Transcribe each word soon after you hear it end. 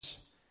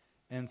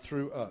and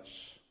through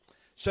us.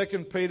 2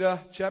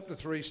 Peter chapter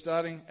 3,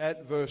 starting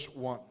at verse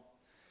 1.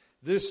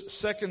 This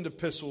second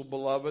epistle,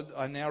 beloved,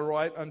 I now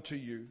write unto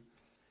you,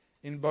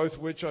 in both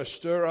which I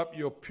stir up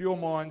your pure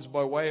minds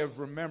by way of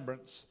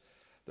remembrance,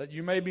 that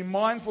you may be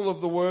mindful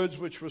of the words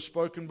which were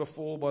spoken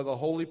before by the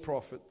holy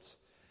prophets,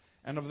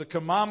 and of the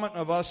commandment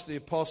of us, the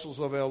apostles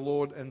of our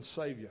Lord and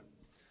Saviour.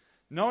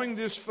 Knowing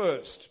this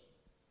first,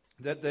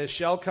 that there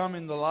shall come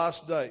in the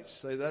last days,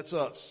 say that's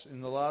us,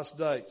 in the last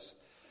days,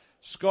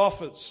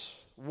 scoffers,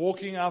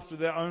 walking after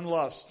their own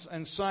lusts,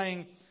 and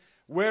saying,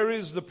 where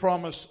is the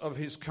promise of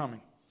his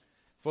coming?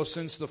 For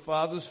since the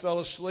fathers fell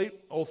asleep,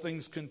 all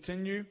things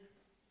continue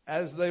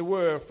as they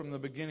were from the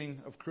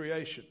beginning of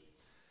creation.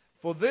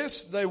 For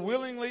this they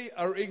willingly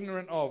are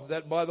ignorant of,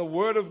 that by the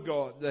word of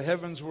God the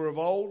heavens were of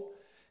old,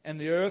 and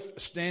the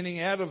earth standing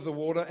out of the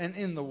water and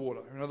in the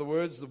water. In other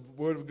words, the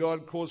word of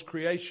God caused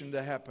creation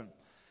to happen.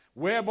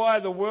 Whereby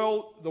the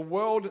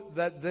world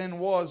that then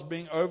was,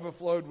 being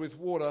overflowed with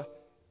water,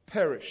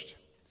 perished.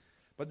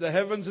 But the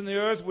heavens and the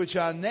earth, which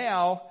are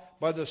now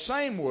by the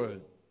same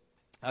word,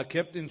 are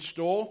kept in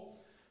store,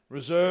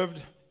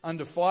 reserved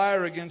under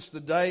fire against the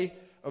day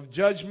of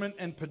judgment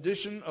and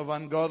perdition of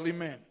ungodly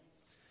men.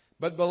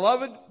 But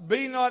beloved,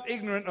 be not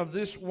ignorant of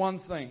this one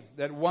thing,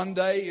 that one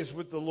day is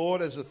with the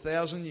Lord as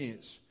 1,000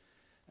 years,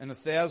 and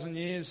 1,000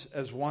 years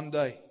as one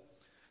day.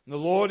 And the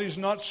Lord is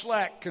not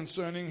slack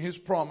concerning his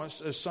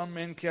promise, as some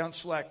men count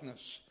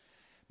slackness,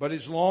 but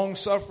is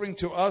long-suffering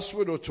to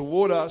usward or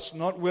toward us,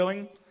 not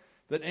willing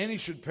that any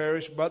should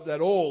perish, but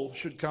that all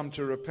should come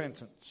to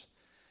repentance.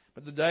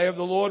 But the day of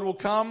the Lord will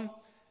come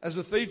as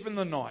a thief in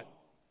the night,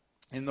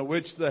 in the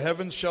which the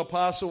heavens shall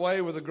pass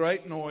away with a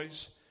great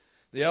noise,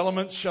 the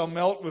elements shall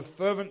melt with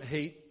fervent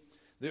heat,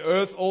 the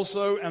earth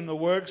also and the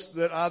works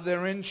that are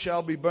therein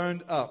shall be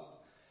burned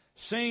up.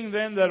 Seeing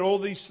then that all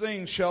these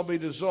things shall be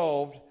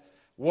dissolved,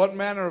 what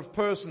manner of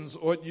persons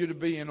ought you to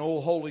be in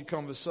all holy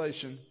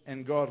conversation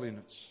and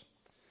godliness?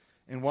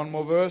 In one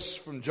more verse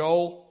from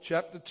Joel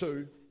chapter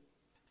 2,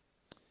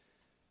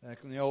 back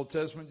in the Old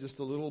Testament, just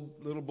a little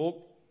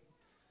book.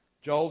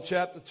 Joel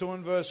chapter 2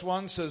 and verse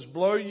 1 says,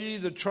 blow ye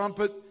the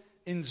trumpet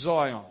in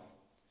Zion,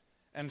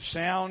 and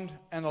sound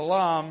an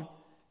alarm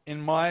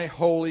in my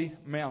holy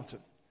mountain.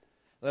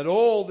 Let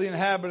all the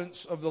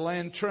inhabitants of the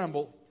land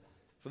tremble,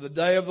 for the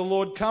day of the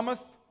Lord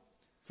cometh,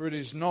 for it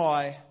is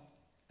nigh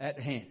at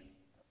hand.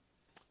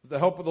 With the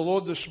help of the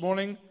Lord this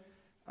morning,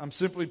 I'm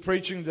simply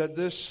preaching that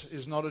this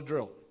is not a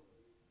drill.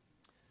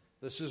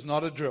 This is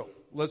not a drill.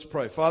 Let's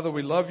pray. Father,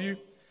 we love you.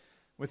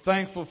 We're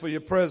thankful for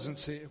your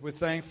presence here. We're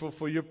thankful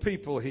for your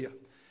people here.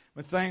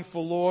 We're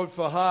thankful, Lord,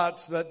 for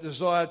hearts that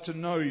desire to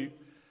know you,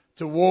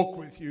 to walk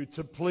with you,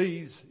 to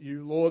please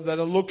you, Lord, that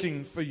are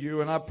looking for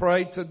you. And I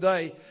pray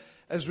today,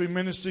 as we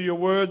minister your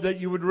word, that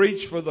you would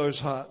reach for those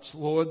hearts,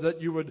 Lord,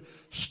 that you would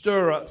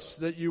stir us,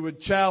 that you would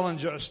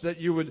challenge us, that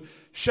you would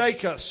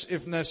shake us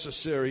if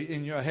necessary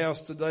in your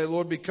house today,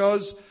 Lord.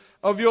 Because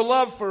of your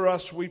love for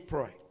us, we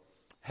pray.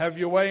 Have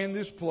your way in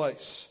this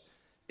place.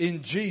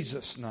 In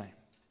Jesus' name.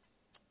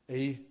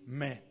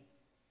 Amen.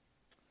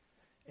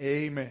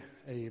 Amen.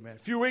 Amen. A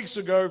few weeks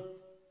ago,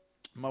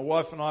 my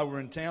wife and I were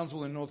in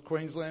Townsville in North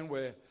Queensland,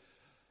 where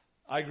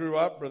I grew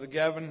up, Brother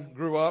Gavin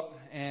grew up,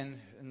 and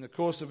in the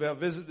course of our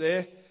visit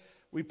there,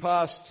 we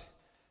passed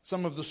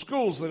some of the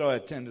schools that I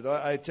attended.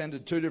 I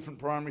attended 2 different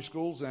primary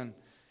schools and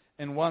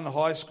 1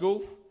 high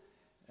school.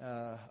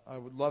 I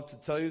would love to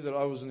tell you that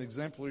I was an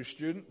exemplary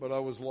student, but I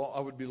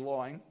would be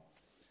lying.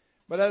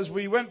 But as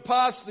we went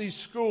past these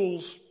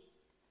schools,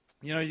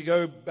 you know, you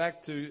go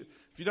back to,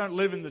 if you don't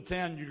live in the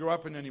town you grew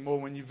up in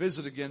anymore, when you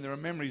visit again, there are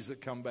memories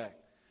that come back.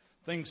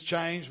 Things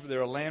change, but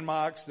there are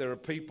landmarks, there are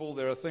people,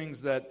 there are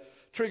things that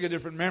trigger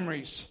different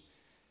memories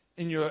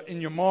in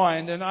your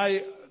mind. And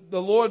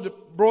the Lord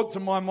brought to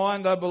my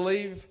mind, I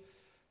believe,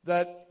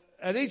 that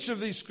at each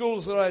of these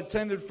schools that I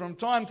attended, from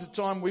time to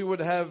time, we would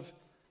have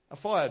a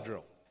fire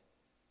drill.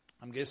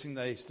 I'm guessing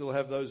they still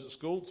have those at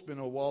school. It's been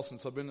a while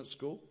since I've been at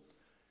school.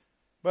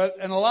 But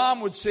an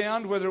alarm would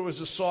sound, whether it was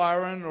a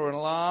siren or an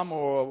alarm,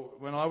 or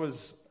when I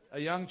was a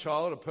young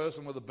child, a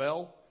person with a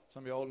bell.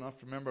 Some of you are old enough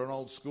to remember an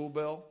old school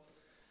bell.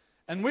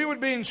 And we would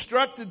be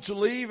instructed to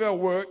leave our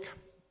work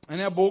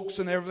and our books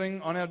and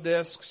everything on our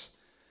desks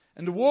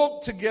and to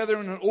walk together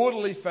in an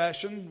orderly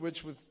fashion,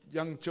 which with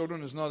young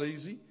children is not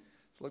easy.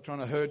 It's like trying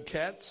to herd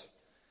cats.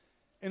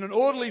 In an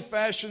orderly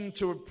fashion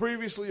to a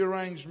previously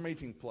arranged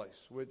meeting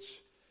place, which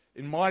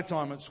in my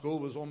time at school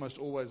was almost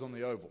always on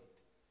the oval.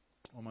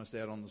 Almost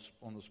out on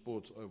the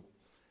sports oval.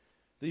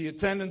 The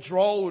attendance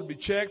roll would be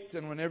checked,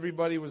 and when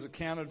everybody was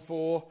accounted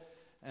for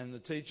and the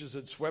teachers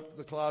had swept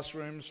the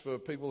classrooms for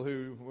people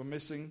who were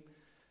missing,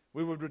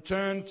 we would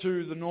return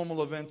to the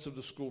normal events of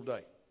the school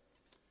day.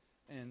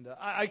 And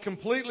I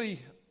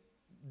completely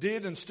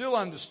did and still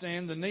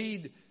understand the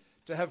need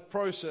to have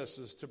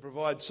processes to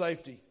provide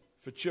safety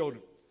for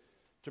children,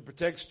 to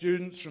protect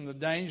students from the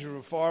danger of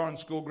a fire on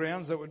school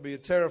grounds. That would be a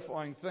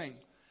terrifying thing.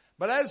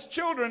 But as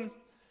children,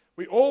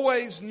 we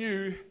always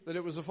knew that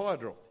it was a fire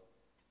drill.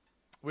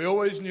 We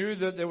always knew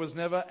that there was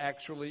never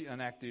actually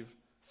an active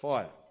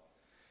fire.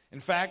 In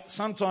fact,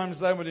 sometimes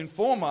they would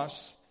inform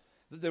us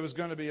that there was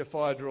going to be a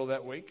fire drill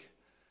that week,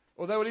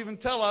 or they would even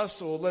tell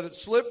us or let it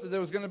slip that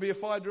there was going to be a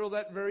fire drill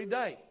that very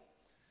day.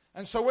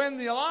 And so when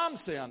the alarm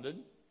sounded,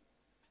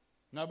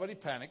 nobody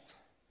panicked.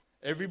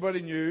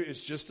 Everybody knew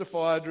it's just a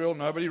fire drill.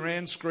 Nobody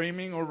ran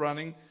screaming or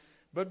running.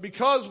 But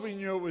because we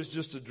knew it was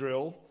just a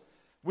drill,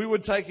 we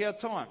would take our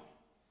time,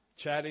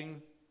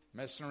 chatting,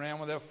 messing around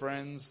with our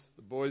friends.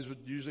 The boys would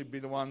usually be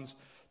the ones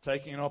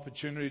taking an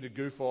opportunity to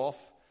goof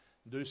off,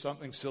 do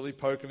something silly,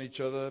 poking each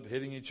other,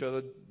 hitting each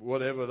other,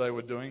 whatever they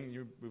were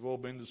doing. We've all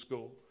been to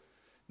school.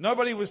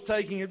 Nobody was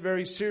taking it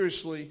very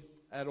seriously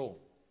at all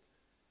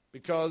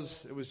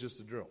because it was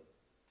just a drill.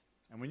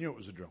 And we knew it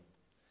was a drill.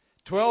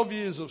 12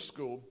 years of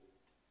school,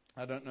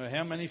 I don't know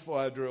how many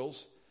fire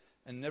drills,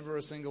 and never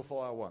a single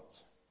fire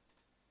once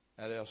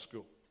at our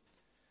school.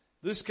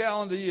 This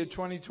calendar year,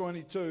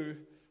 2022,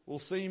 will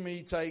see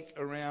me take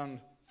around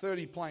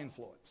 30 plane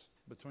flights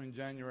between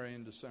January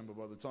and December.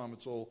 By the time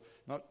it's all,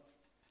 not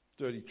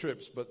 30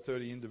 trips, but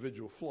 30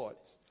 individual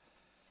flights.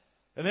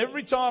 And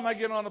every time I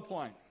get on a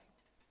plane,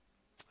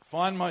 I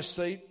find my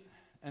seat,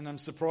 and I'm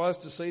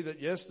surprised to see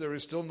that, yes, there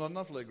is still not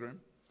enough legroom.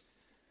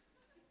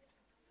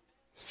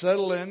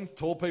 Settle in,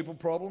 tall people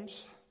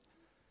problems.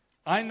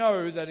 I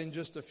know that in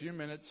just a few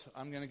minutes,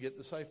 I'm going to get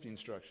the safety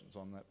instructions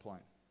on that plane.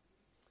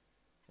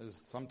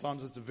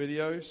 Sometimes it's a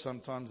video,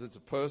 sometimes it's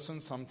a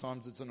person,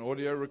 sometimes it's an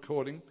audio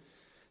recording.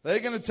 They're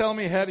going to tell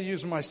me how to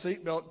use my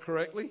seatbelt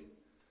correctly,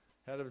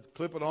 how to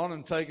clip it on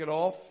and take it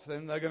off.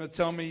 Then they're going to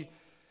tell me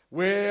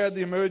where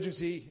the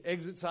emergency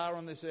exits are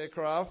on this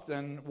aircraft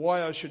and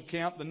why I should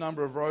count the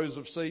number of rows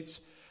of seats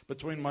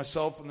between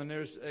myself and the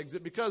nearest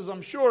exit. Because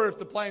I'm sure if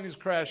the plane is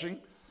crashing,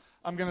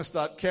 I'm going to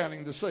start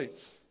counting the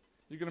seats.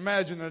 You can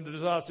imagine in a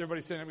disaster,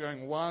 everybody's standing up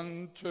going,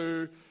 1,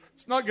 2.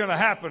 It's not going to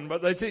happen,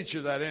 but they teach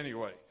you that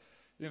anyway.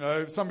 You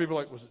know, some people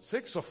are like, was it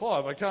 6 or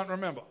 5? I can't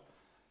remember.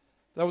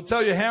 They will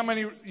tell you how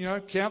many,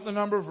 count the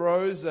number of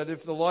rows, that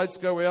if the lights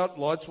go out,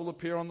 lights will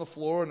appear on the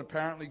floor and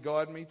apparently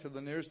guide me to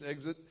the nearest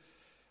exit.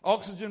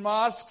 Oxygen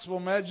masks will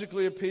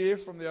magically appear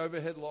from the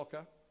overhead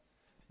locker.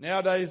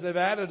 Nowadays, they've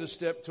added a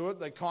step to it.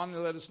 They kindly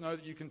let us know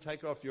that you can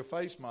take off your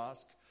face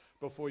mask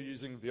before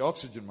using the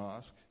oxygen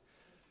mask.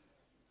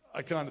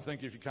 I kind of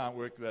think if you can't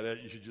work that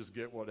out, you should just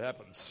get what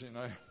happens,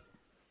 No,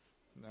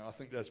 I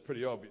think that's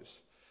pretty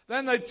obvious.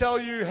 Then they tell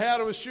you how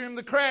to assume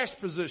the crash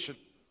position.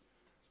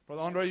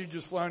 Brother Andre, you've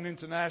just flown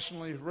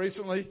internationally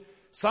recently.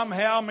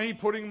 Somehow me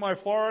putting my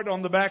forehead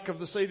on the back of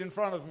the seat in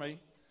front of me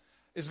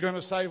is going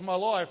to save my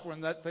life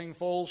when that thing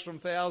falls from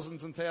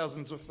thousands and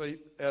thousands of feet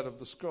out of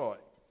the sky.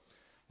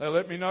 They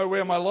let me know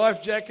where my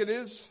life jacket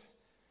is.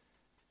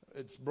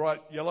 It's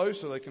bright yellow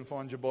so they can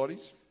find your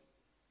bodies.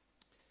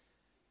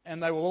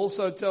 And they will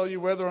also tell you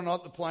whether or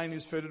not the plane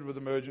is fitted with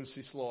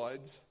emergency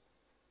slides.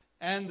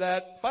 And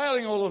that,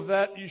 failing all of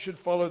that, you should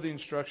follow the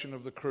instruction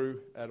of the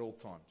crew at all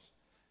times.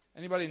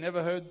 Anybody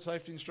never heard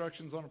safety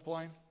instructions on a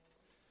plane?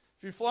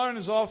 If you've flown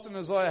as often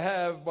as I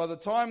have, by the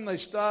time they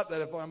start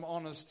that, if I'm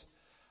honest,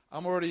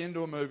 I'm already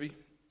into a movie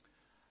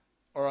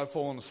or I've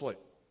fallen asleep.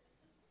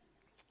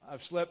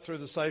 I've slept through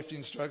the safety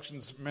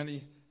instructions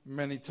many,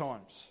 many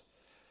times.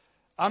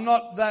 I'm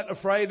not that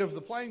afraid of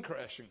the plane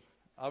crashing.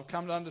 I've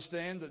come to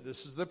understand that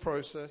this is the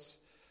process,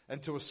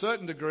 and to a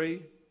certain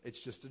degree,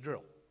 it's just a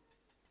drill.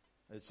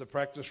 It's a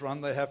practice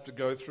run they have to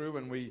go through,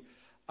 and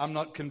I'm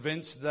not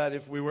convinced that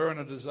if we were in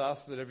a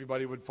disaster that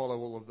everybody would follow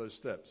all of those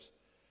steps,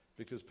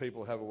 because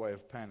people have a way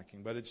of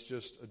panicking, but it's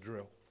just a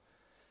drill.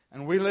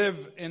 And we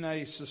live in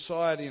a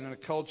society and in a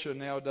culture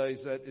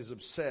nowadays that is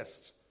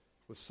obsessed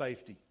with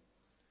safety,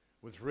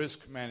 with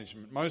risk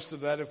management. Most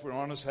of that, if we're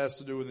honest, has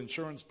to do with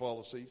insurance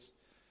policies.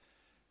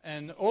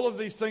 And all of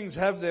these things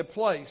have their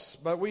place,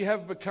 but we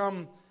have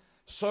become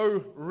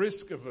so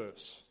risk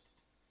averse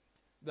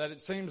that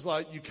it seems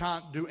like you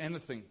can't do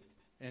anything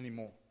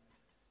anymore.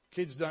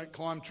 Kids don't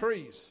climb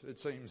trees, it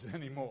seems,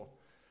 anymore.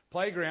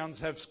 Playgrounds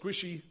have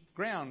squishy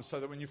ground so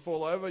that when you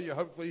fall over, you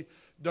hopefully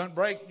don't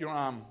break your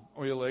arm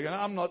or your leg. And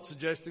I'm not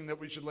suggesting that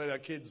we should let our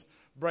kids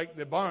break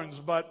their bones,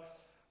 but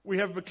we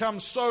have become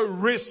so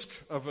risk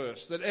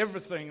averse that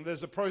everything,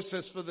 there's a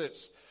process for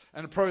this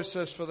and a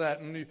process for that.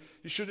 And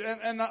you should,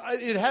 and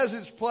it has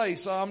its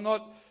place. I'm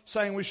not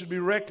saying we should be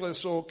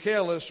reckless or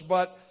careless,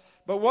 but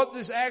what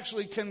this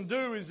actually can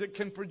do is it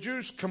can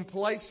produce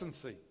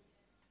complacency.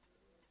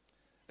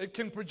 It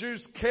can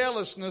produce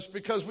carelessness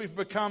because we've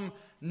become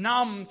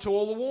numb to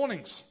all the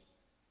warnings.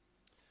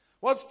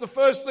 What's the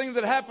first thing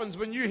that happens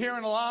when you hear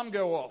an alarm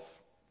go off?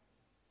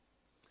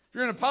 If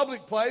you're in a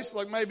public place,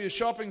 like maybe a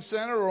shopping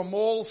center or a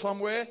mall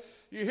somewhere,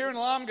 you hear an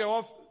alarm go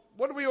off,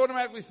 what do we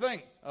automatically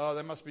think? Oh,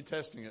 they must be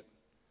testing it.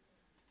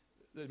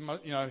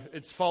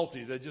 It's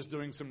faulty. They're just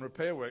doing some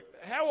repair work.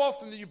 How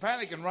often do you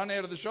panic and run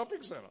out of the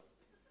shopping center?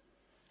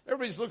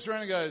 Everybody just looks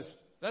around and goes,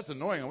 that's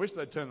annoying. I wish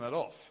they'd turn that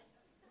off.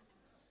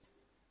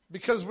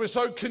 Because we're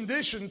so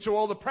conditioned to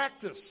all the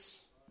practice.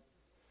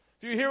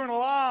 If you hear an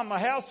alarm, a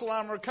house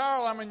alarm or a car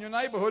alarm in your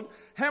neighborhood,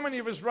 how many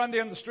of us run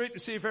down the street to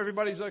see if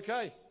everybody's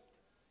okay?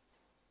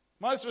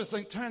 Most of us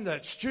think, turn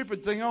that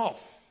stupid thing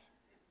off.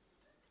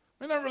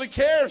 We don't really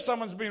care if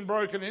someone's been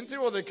broken into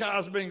or their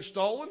car's being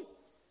stolen.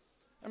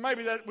 And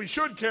maybe that we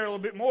should care a little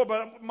bit more,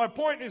 but my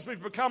point is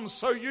we've become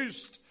so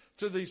used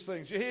to these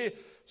things. You hear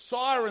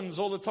sirens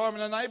all the time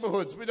in our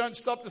neighbourhoods. We don't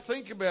stop to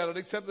think about it,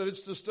 except that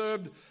it's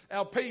disturbed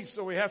our peace,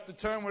 or we have to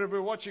turn whatever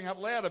we're watching up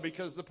louder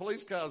because the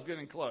police car's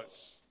getting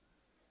close.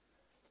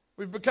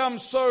 We've become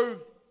so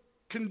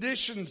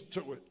conditioned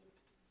to it.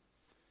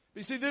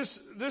 You see, this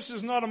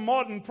is not a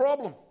modern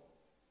problem.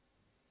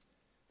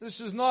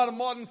 This is not a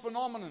modern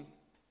phenomenon.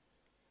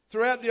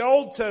 Throughout the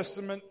Old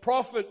Testament,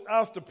 prophet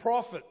after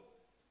prophet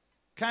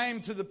came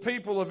to the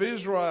people of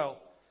Israel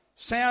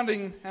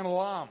sounding an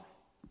alarm,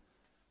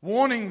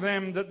 warning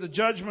them that the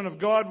judgment of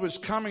God was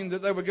coming,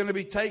 that they were going to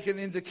be taken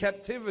into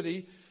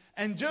captivity.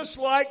 And just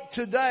like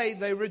today,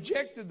 they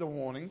rejected the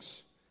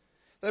warnings.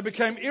 They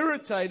became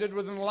irritated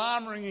with an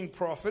alarm-ringing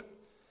prophet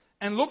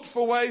and looked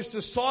for ways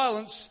to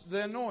silence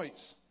their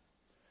noise.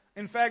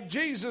 In fact,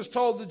 Jesus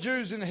told the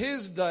Jews in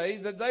his day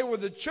that they were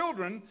the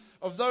children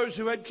of those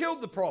who had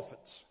killed the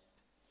prophets.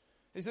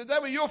 He said, they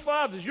were your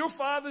fathers. Your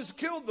fathers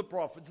killed the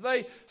prophets.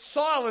 They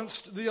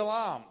silenced the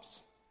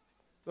alarms.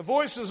 The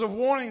voices of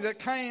warning that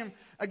came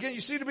again.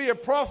 You see, to be a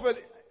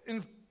prophet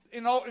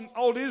in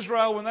old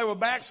Israel when they were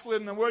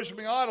backslidden and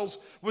worshipping idols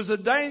was a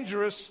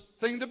dangerous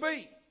thing to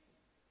be.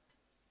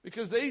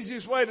 Because the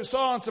easiest way to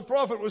silence a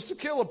prophet was to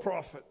kill a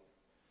prophet.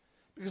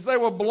 Because they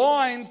were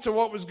blind to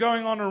what was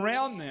going on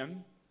around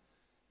them.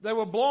 They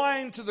were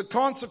blind to the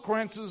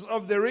consequences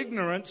of their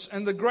ignorance,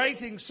 and the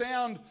grating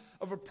sound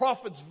of a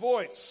prophet's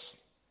voice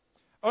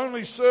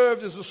only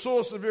served as a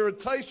source of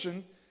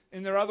irritation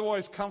in their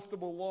otherwise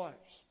comfortable lives.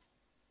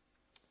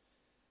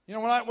 You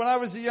know, when I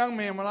was a young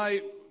man, when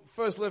I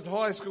first left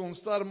high school and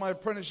started my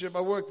apprenticeship,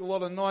 I worked a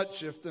lot of night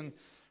shift, and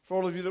for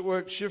all of you that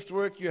work shift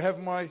work, you have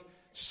my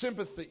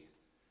sympathy.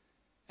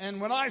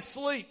 And when I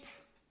sleep,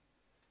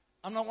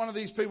 I'm not one of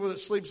these people that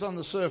sleeps on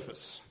the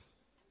surface.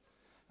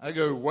 I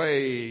go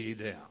way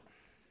down.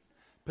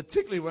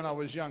 Particularly when I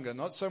was younger.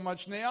 Not so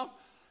much now.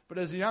 But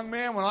as a young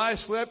man, when I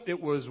slept,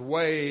 it was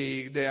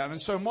way down. And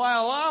so my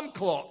alarm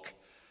clock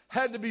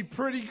had to be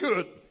pretty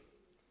good.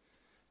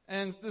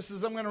 And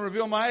I'm going to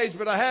reveal my age,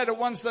 but I had at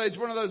one stage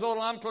one of those old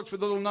alarm clocks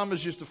with the little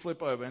numbers used to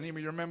flip over. Any of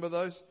you remember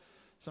those?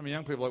 Some of you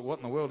young people are like, what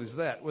in the world is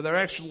that? Well, they're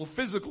actual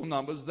physical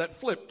numbers that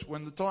flipped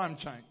when the time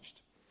changed.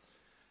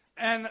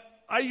 And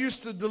I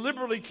used to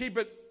deliberately keep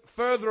it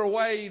further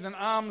away than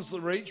arm's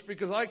reach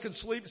because I could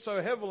sleep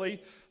so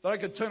heavily that I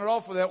could turn it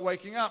off without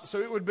waking up. So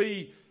it would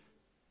be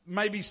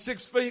maybe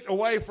 6 feet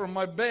away from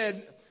my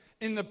bed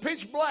in the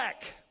pitch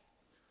black.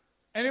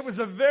 And it was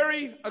a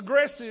very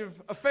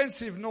aggressive,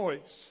 offensive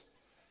noise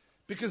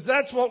because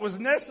that's what was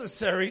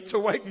necessary to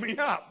wake me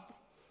up.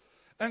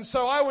 And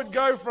so I would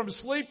go from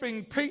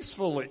sleeping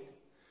peacefully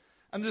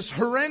and this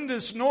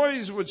horrendous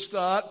noise would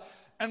start,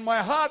 and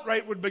my heart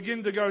rate would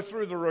begin to go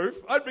through the roof.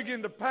 I'd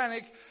begin to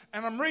panic,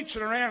 and I'm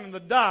reaching around in the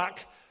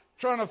dark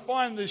trying to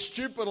find this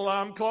stupid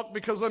alarm clock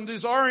because I'm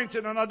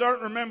disoriented and I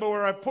don't remember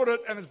where I put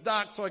it, and it's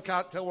dark so I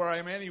can't tell where I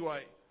am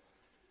anyway.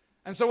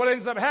 And so what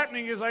ends up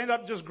happening is I end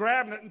up just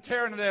grabbing it and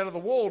tearing it out of the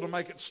wall to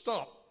make it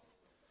stop.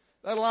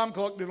 That alarm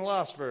clock didn't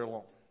last very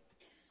long.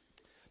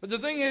 But the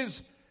thing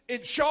is,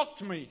 it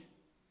shocked me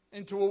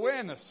into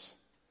awareness.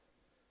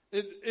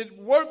 It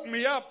woke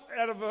me up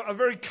out of a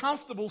very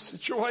comfortable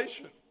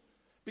situation.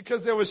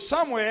 Because there was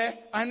somewhere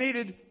I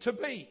needed to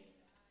be.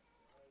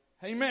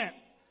 Amen.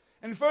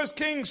 In 1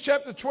 Kings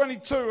chapter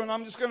 22, and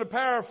I'm just going to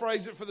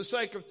paraphrase it for the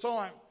sake of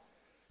time.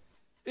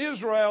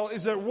 Israel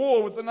is at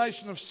war with the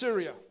nation of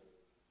Syria.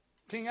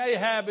 King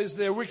Ahab is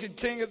their wicked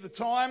king at the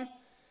time.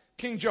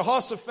 King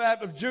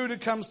Jehoshaphat of Judah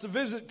comes to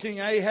visit King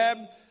Ahab,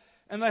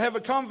 and they have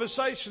a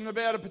conversation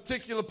about a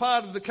particular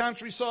part of the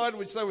countryside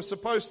which they were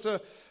supposed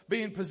to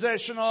be in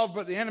possession of,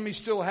 but the enemy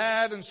still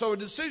had, and so a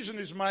decision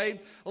is made,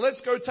 let's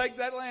go take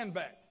that land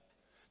back.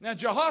 Now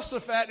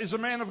Jehoshaphat is a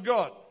man of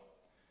God.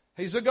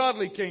 He's a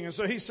godly king, and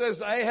so he says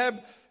to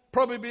Ahab,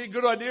 probably be a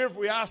good idea if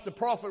we ask the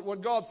prophet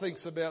what God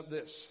thinks about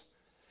this.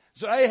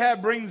 So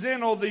Ahab brings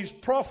in all these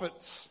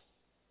prophets,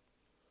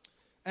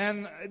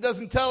 and it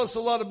doesn't tell us a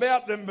lot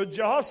about them, but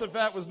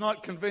Jehoshaphat was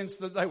not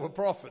convinced that they were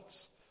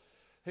prophets.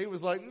 He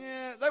was like,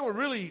 yeah,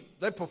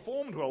 they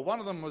performed well.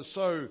 One of them was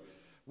so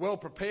well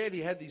prepared.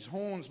 He had these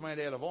horns made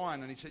out of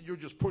iron, and he said, you'll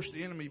just push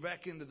the enemy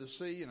back into the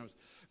sea. And it was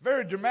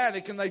very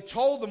dramatic, and they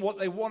told them what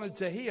they wanted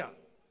to hear.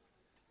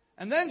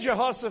 And then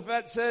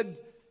Jehoshaphat said,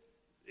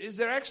 is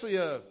there actually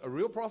a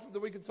real prophet that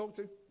we could talk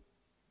to?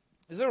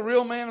 Is there a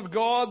real man of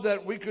God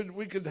that we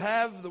could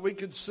have, that we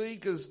could see?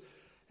 Because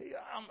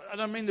I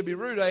don't mean to be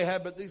rude,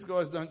 Ahab, but these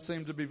guys don't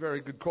seem to be very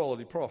good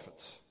quality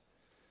prophets.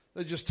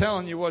 They're just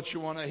telling you what you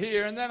want to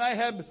hear. And then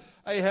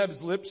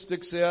Ahab's lip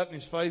sticks out and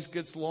his face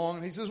gets long.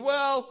 And he says,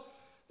 well,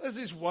 there's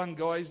this one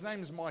guy, his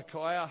name is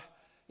Micaiah.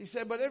 He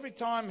said, but every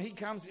time he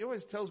comes, he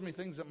always tells me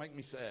things that make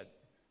me sad.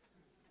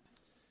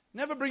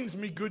 Never brings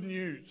me good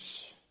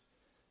news.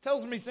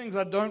 Tells me things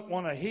I don't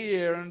want to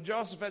hear. And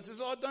Jehoshaphat says,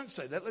 oh, don't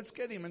say that. Let's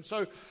get him. And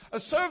so a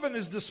servant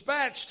is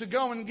dispatched to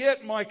go and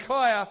get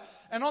Micaiah.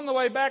 And on the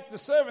way back, the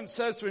servant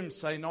says to him,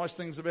 say nice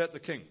things about the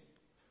king.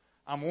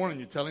 I'm warning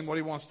you, tell him what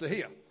he wants to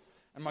hear.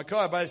 And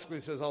Micaiah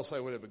basically says, I'll say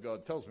whatever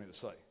God tells me to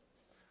say.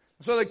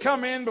 So they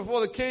come in before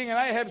the king, and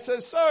Ahab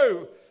says,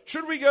 so,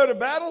 should we go to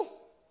battle?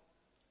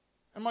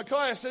 And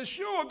Micaiah says,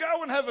 sure,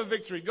 go and have a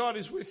victory. God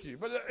is with you.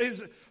 But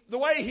the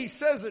way he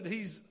says it,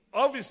 he's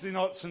obviously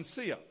not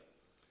sincere.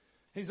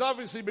 He's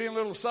obviously being a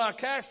little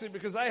sarcastic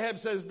because Ahab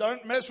says,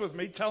 don't mess with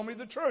me, tell me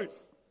the truth.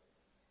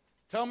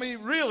 Tell me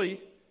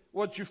really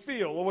what you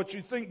feel or what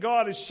you think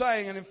God is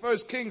saying. And in 1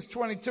 Kings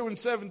 22 and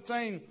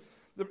 17,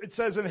 it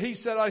says, and he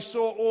said, I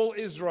saw all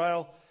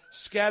Israel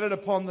scattered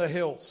upon the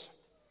hills,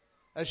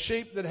 as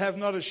sheep that have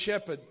not a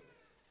shepherd.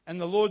 And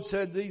the Lord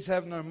said, these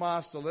have no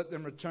master, let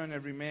them return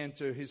every man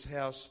to his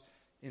house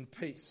in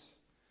peace.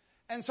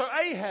 And so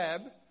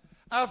Ahab,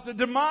 after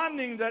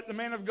demanding that the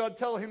man of God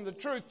tell him the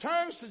truth,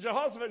 turns to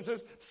Jehoshaphat and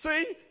says,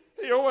 see,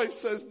 he always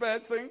says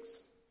bad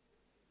things.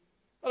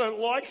 I don't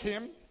like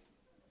him.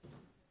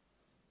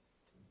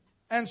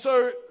 And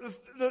so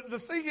the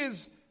thing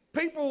is,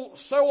 people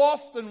so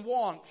often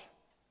want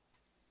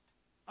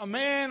a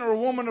man or a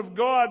woman of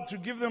God to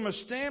give them a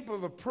stamp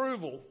of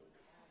approval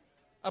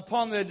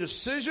upon their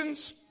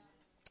decisions,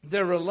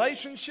 their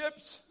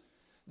relationships,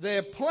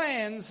 their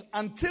plans,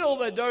 until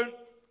they don't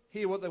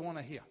hear what they want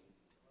to hear.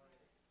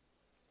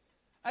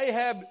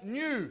 Ahab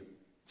knew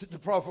that the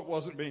prophet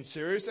wasn't being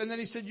serious, and then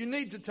he said, you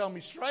need to tell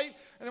me straight.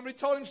 And then when he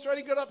told him straight,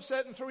 he got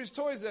upset and threw his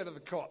toys out of the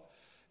cot.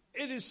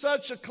 It is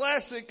such a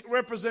classic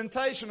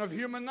representation of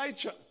human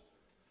nature.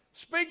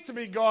 Speak to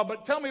me, God,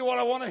 but tell me what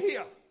I want to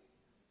hear.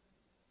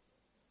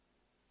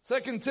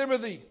 2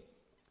 Timothy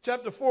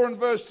chapter 4 and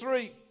verse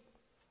 3.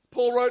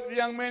 Paul wrote to the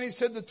young man, he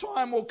said, the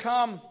time will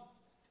come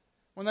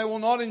when they will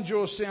not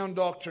endure sound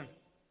doctrine,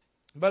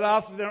 but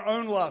after their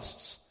own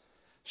lusts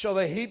shall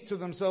they heap to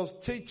themselves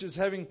teachers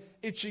having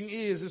itching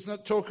ears. It's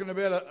not talking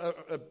about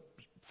a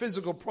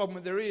physical problem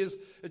with their ears.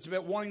 It's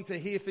about wanting to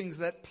hear things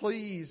that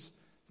please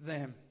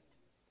them.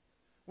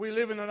 We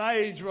live in an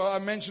age where I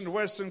mentioned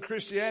Western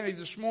Christianity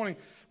this morning,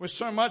 where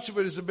so much of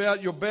it is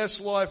about your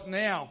best life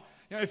now.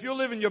 You know, if you're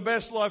living your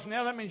best life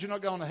now, that means you're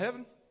not going to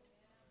heaven.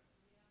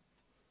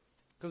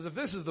 Because if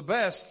this is the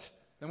best,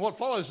 then what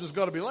follows has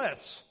got to be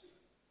less.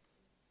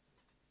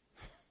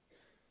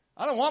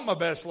 I don't want my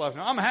best life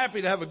now. I'm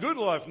happy to have a good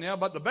life now,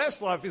 but the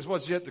best life is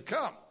what's yet to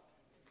come.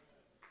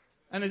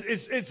 And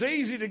it's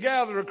easy to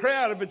gather a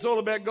crowd if it's all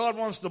about God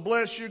wants to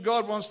bless you,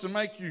 God wants to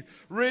make you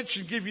rich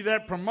and give you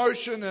that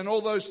promotion and all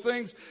those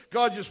things.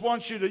 God just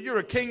wants you to, you're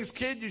a king's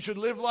kid, you should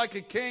live like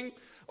a king.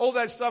 All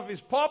that stuff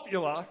is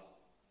popular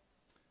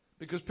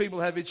because people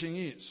have itching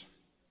ears.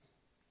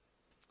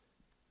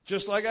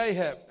 Just like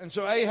Ahab. And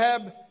so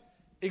Ahab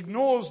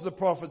ignores the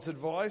prophet's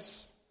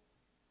advice,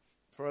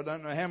 for I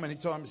don't know how many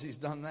times he's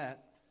done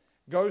that,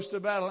 goes to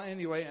battle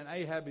anyway, and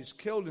Ahab is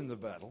killed in the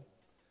battle.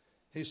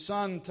 His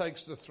son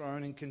takes the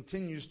throne and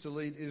continues to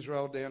lead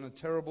Israel down a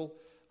terrible,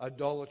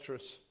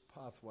 idolatrous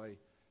pathway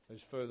that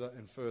is further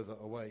and further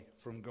away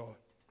from God.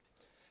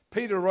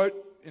 Peter wrote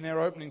in our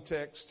opening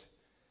text,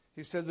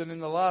 he said that in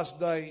the last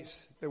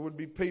days there would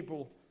be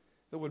people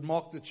that would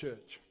mock the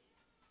church,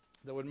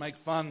 that would make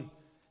fun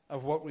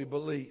of what we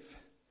believe.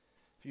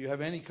 If you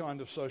have any kind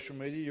of social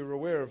media, you're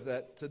aware of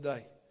that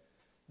today.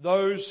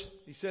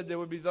 He said there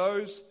would be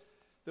those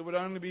that would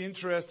only be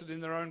interested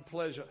in their own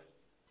pleasure,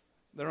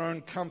 their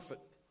own comfort,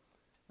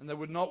 and they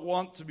would not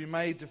want to be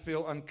made to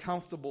feel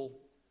uncomfortable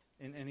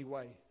in any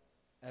way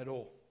at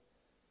all.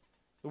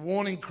 The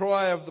warning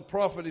cry of the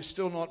prophet is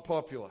still not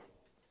popular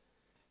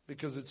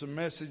because it's a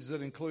message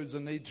that includes a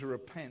need to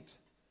repent,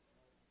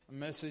 a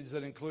message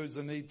that includes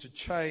a need to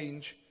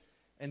change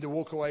and to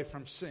walk away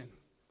from sin.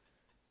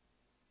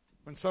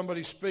 When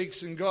somebody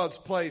speaks in God's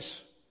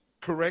place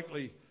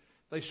correctly,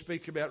 they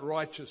speak about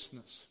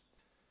righteousness.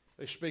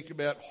 They speak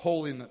about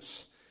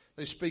holiness.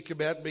 They speak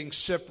about being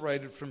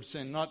separated from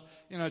sin. Not,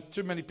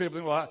 too many people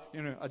think, well,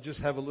 I just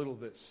have a little of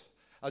this.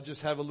 I'll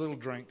just have a little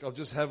drink. I'll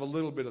just have a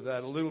little bit of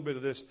that, a little bit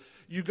of this.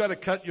 You've got to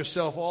cut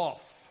yourself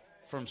off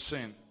from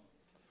sin.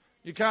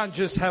 You can't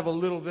just have a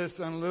little this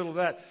and a little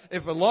that.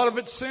 If a lot of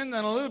it's sin,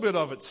 then a little bit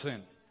of it's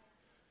sin.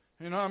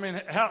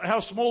 How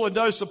small a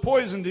dose of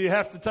poison do you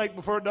have to take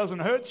before it doesn't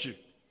hurt you?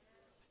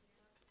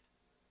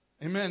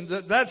 Amen.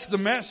 That's the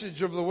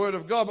message of the Word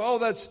of God.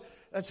 But,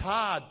 that's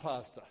hard,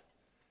 Pastor.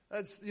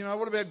 That's,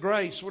 what about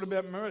grace? What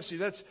about mercy?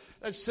 That's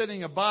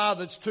setting a bar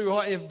that's too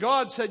high. If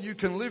God said you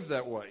can live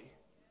that way,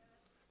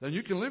 then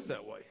you can live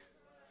that way.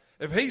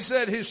 If He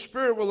said His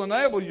Spirit will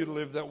enable you to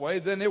live that way,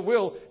 then it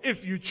will,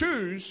 if you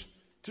choose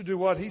to do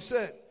what He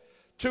said.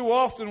 Too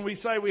often we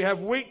say we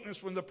have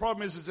weakness when the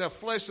problem is it's our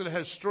flesh that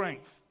has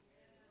strength.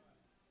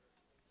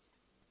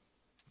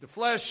 The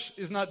flesh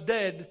is not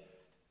dead,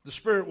 the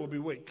spirit will be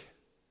weak.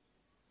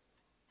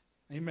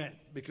 Amen.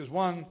 Because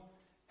one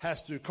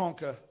has to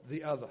conquer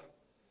the other.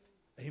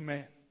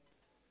 Amen.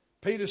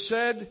 Peter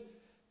said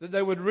that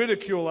they would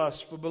ridicule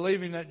us for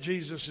believing that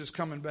Jesus is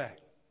coming back.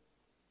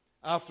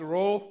 After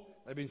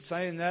all, they've been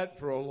saying that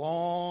for a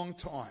long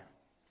time.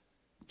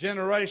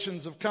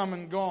 Generations have come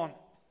and gone,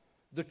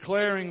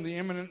 declaring the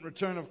imminent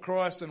return of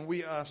Christ, and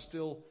we are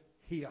still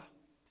here.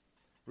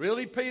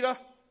 Really, Peter?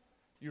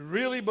 You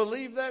really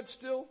believe that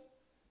still?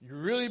 You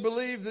really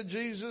believe that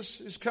Jesus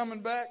is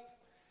coming back?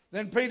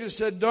 Then Peter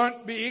said,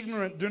 don't be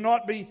ignorant. Do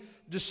not be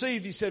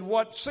deceived. He said,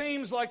 what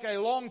seems like a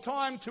long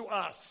time to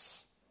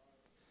us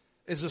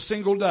is a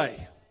single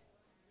day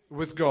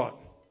with God.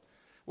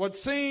 What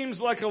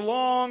seems like a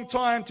long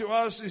time to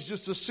us is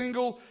just a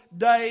single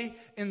day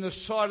in the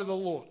sight of the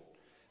Lord.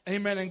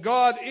 Amen. And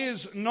God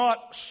is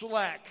not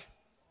slack.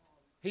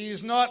 He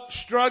is not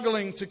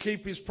struggling to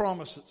keep His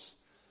promises.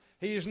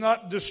 He is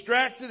not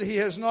distracted. He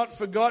has not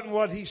forgotten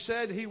what He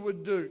said He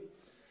would do.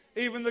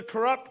 Even the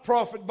corrupt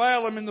prophet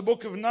Balaam in the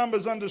book of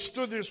Numbers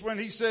understood this when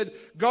he said,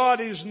 God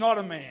is not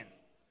a man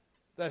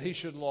that He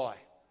should lie,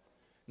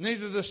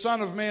 neither the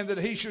Son of Man that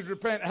He should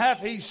repent. Hath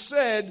He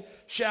said,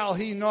 shall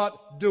He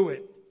not do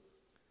it?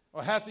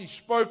 Or hath He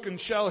spoken,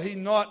 shall He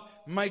not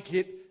make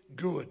it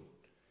good?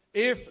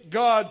 If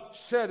God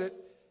said it,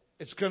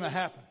 it's going to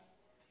happen.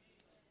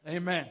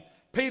 Amen.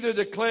 Peter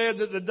declared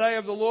that the day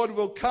of the Lord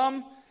will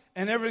come,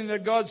 and everything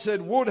that God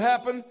said would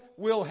happen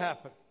will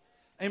happen.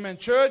 Amen.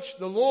 Church,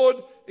 the Lord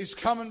is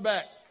coming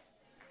back.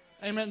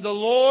 Amen. The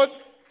Lord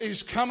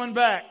is coming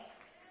back.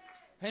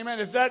 Amen.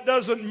 If that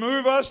doesn't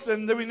move us,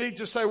 then we need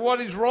to say, what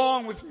is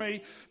wrong with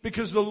me?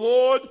 Because the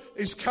Lord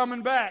is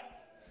coming back.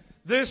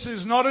 This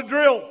is not a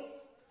drill.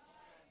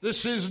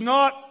 This is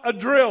not a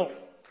drill.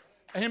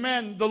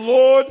 Amen. The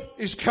Lord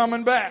is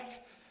coming back.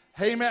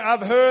 Amen.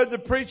 I've heard the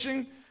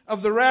preaching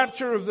of the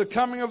rapture, of the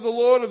coming of the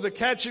Lord, of the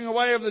catching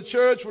away of the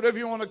church, whatever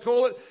you want to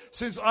call it,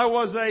 since I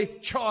was a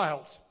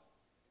child.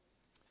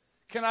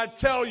 Can I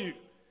tell you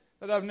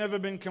that I've never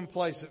been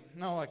complacent?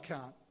 No, I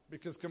can't.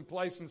 Because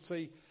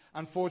complacency,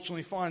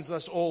 unfortunately, finds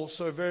us all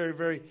so very,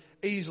 very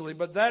easily.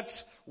 But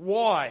that's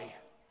why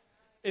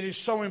it is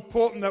so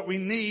important that we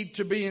need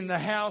to be in the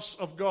house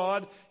of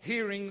God,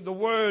 hearing the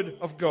Word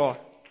of God.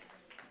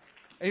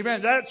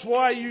 Amen. That's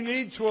why you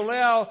need to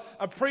allow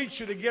a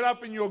preacher to get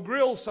up in your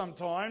grill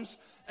sometimes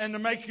and to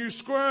make you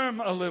squirm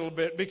a little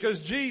bit, because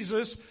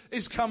Jesus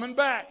is coming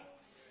back.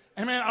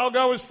 Amen. I'll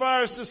go as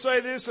far as to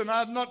say this, and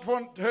I not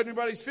want to hurt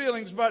anybody's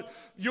feelings, but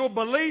your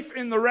belief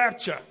in the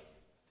rapture,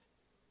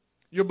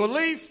 your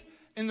belief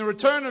in the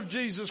return of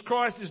Jesus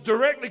Christ is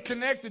directly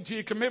connected to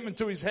your commitment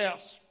to His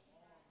house.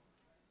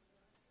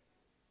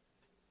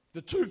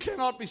 The two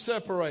cannot be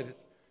separated.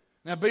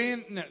 Now,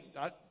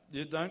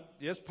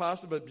 yes,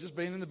 Pastor, but just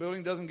being in the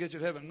building doesn't get you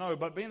to heaven. No,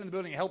 but being in the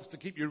building helps to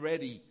keep you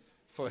ready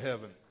for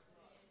heaven.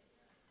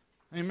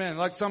 Amen.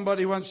 Like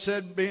somebody once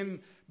said,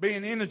 being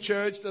in a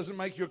church doesn't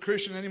make you a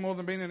Christian any more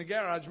than being in a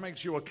garage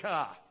makes you a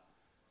car.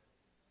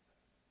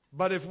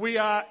 But if we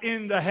are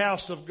in the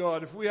house of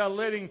God, if we are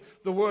letting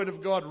the Word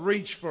of God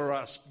reach for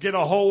us, get a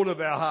hold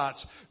of our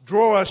hearts,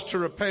 draw us to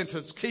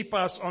repentance, keep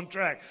us on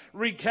track,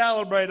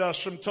 recalibrate us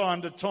from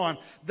time to time,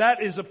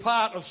 that is a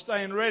part of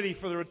staying ready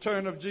for the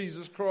return of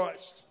Jesus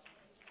Christ.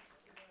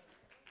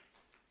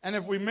 And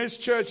if we miss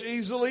church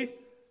easily,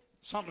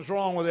 something's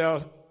wrong with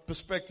our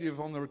perspective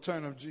on the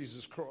return of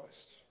Jesus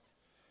Christ.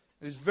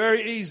 It is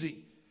very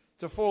easy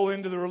to fall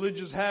into the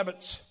religious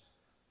habits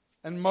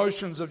and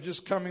motions of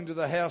just coming to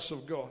the house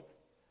of God.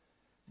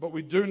 But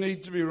we do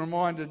need to be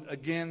reminded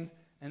again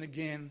and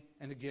again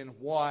and again,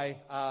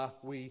 why are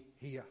we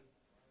here?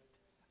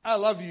 I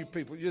love you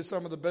people. You're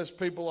some of the best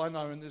people I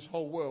know in this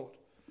whole world.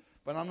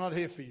 But I'm not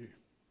here for you.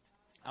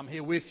 I'm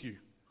here with you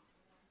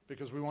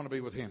because we want to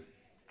be with Him.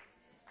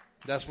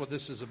 That's what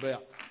this is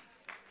about.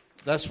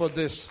 That's what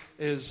this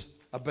is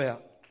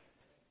about.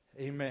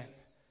 Amen.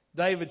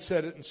 David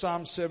said it in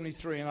Psalm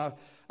 73, and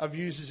I've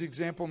used this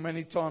example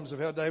many times of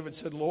how David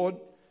said, Lord,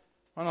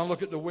 when I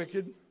look at the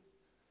wicked,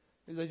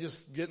 they're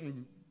just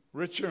getting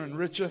richer and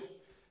richer.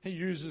 He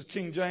uses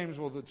King James,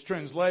 well, the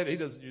translator, he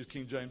doesn't use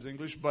King James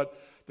English,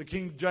 but the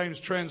King James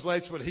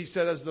translates what he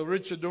said as the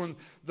rich are doing,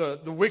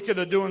 the wicked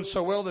are doing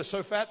so well, they're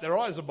so fat, their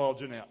eyes are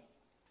bulging out.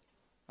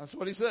 That's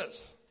what he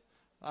says.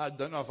 I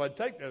don't know if I'd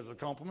take that as a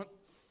compliment.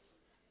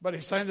 But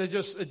he's saying it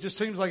just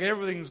seems like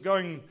everything's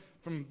going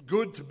from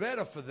good to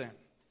better for them.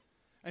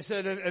 He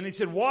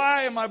said,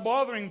 why am I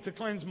bothering to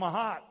cleanse my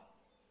heart?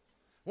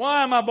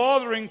 Why am I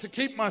bothering to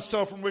keep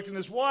myself from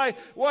wickedness? Why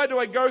do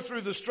I go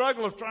through the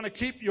struggle of trying to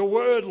keep your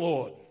word,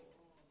 Lord?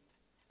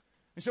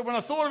 He said, when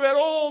I thought about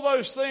all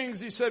those things,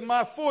 he said,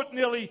 my foot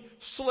nearly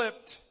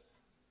slipped.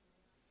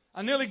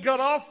 I nearly got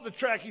off the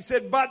track. He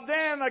said, but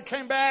then I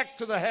came back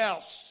to the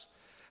house.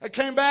 I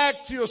came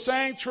back to your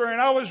sanctuary,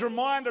 and I was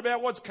reminded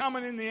about what's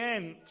coming in the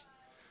end.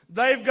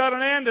 They've got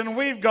an end and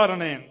we've got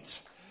an end.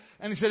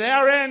 And he said,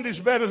 our end is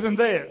better than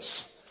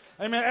theirs.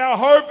 Amen. Our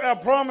hope, our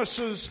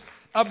promises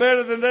are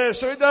better than theirs.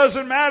 So it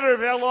doesn't matter if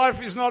our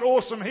life is not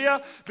awesome here,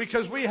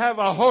 because we have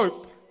a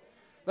hope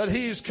that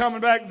He is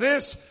coming back.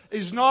 This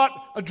is not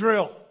a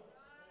drill.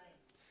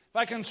 If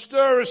I can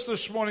stir us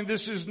this morning,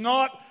 this is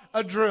not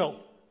a drill.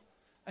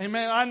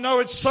 Amen. I know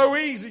it's so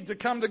easy to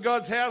come to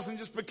God's house and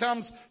just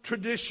becomes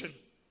tradition.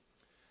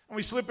 And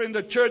we slip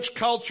into church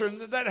culture,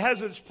 and that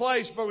has its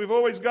place, but we've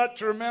always got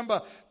to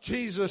remember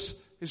Jesus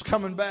is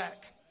coming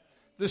back.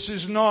 This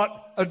is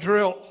not a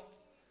drill.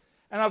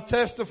 And I've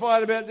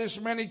testified about this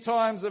many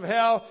times of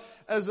how,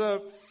 as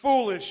a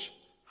foolish,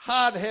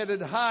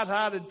 hard-headed,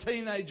 hard-hearted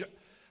teenager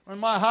when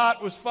my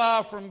heart was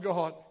far from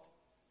God.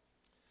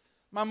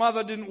 My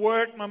mother didn't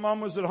work. My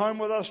mum was at home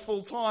with us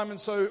full time. And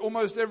so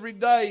almost every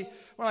day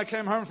when I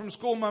came home from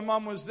school, my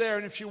mum was there.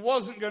 And if she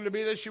wasn't going to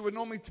be there, she would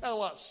normally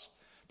tell us.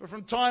 But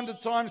from time to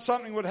time,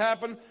 something would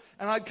happen.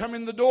 And I'd come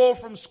in the door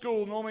from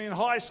school, normally in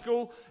high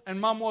school, and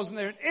mum wasn't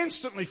there. And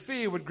instantly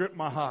fear would grip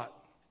my heart.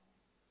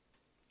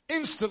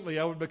 Instantly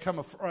I would become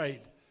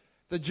afraid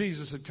that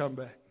Jesus had come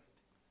back.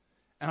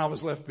 And I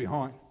was left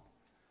behind.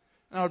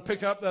 And I would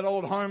pick up that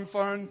old home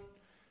phone,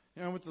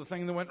 with the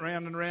thing that went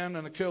round and round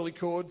and a curly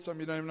cord. Some of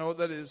you don't even know what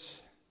that is.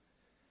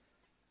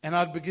 And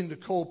I'd begin to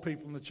call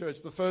people in the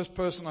church. The first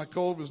person I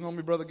called was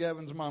normally Brother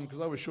Gavin's mum, because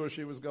I was sure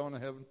she was going to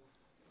heaven.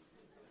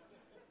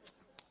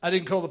 I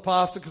didn't call the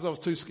pastor because I was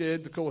too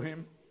scared to call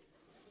him.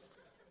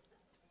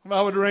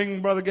 I would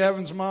ring Brother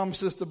Gavin's mum,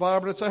 Sister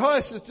Barbara, and say,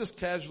 "Hi, sis," just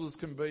casual as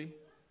can be.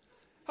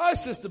 "Hi,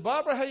 Sister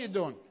Barbara, how you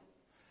doing?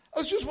 I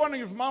was just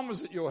wondering if Mum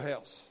was at your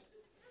house."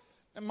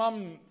 And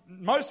Mum,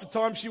 most of the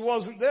time she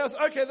wasn't there. I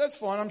said, "Okay, that's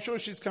fine. I'm sure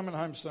she's coming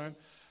home soon."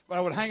 But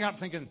I would hang up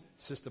thinking,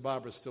 Sister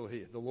Barbara's still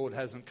here. The Lord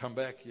hasn't come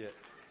back yet.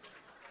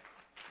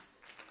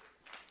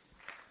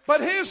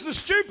 But here's the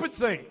stupid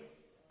thing.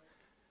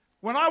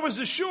 When I was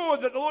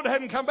assured that the Lord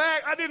hadn't come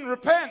back, I didn't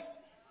repent.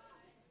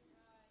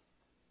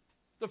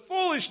 The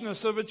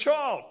foolishness of a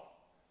child.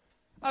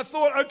 I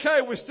thought,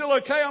 okay, we're still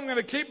okay. I'm going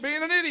to keep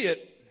being an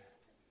idiot.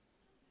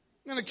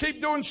 I'm going to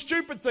keep doing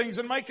stupid things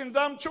and making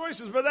dumb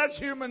choices. But that's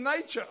human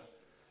nature.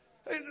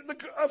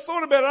 I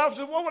thought about it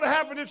after. What would have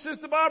happened if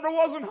Sister Barbara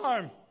wasn't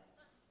home?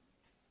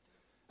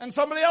 And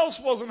somebody else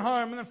wasn't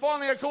home. And then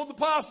finally I called the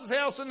pastor's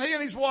house and he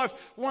and his wife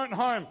weren't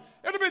home.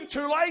 It would have been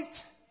too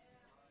late.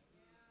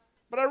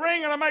 But I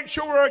ring and I make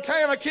sure we're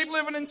okay and I keep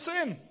living in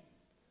sin.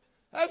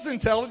 That's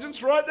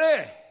intelligence right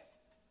there.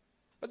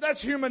 But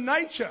that's human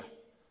nature.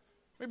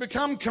 We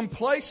become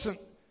complacent.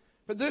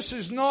 But this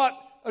is not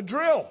a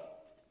drill.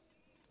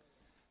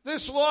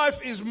 This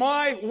life is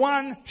my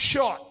one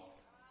shot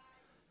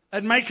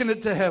at making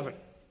it to heaven.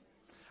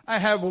 I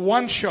have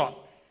one shot.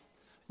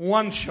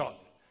 One shot.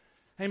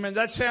 Amen.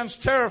 That sounds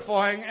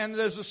terrifying, and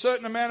there's a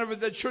certain amount of it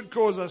that should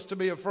cause us to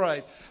be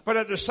afraid. But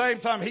at the same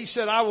time, He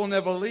said, "I will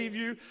never leave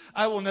you.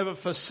 I will never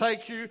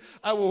forsake you.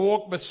 I will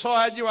walk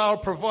beside you. I'll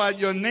provide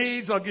your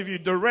needs. I'll give you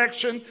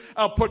direction.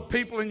 I'll put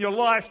people in your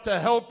life to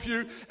help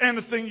you.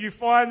 Anything you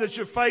find that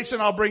you're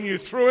facing, I'll bring you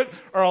through it,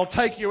 or I'll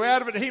take you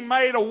out of it." He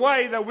made a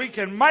way that we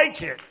can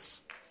make it.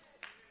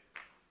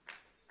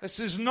 This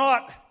is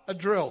not a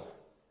drill.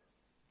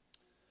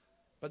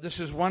 But this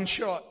is one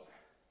shot.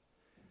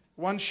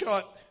 One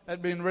shot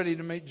at being ready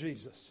to meet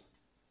Jesus.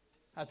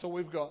 That's all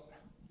we've got.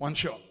 One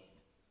shot.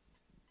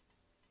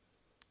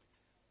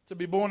 To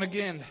be born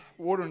again,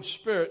 water and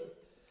spirit,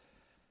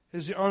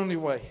 is the only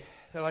way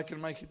that I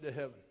can make it to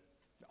heaven.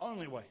 The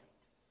only way.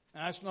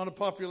 And that's not a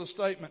popular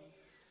statement,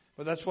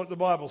 but that's what the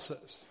Bible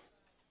says.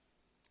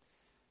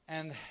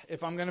 And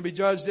if I'm going to be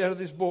judged out of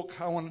this book,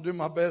 I want to do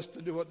my best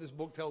to do what this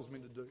book tells me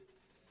to do.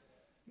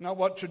 Not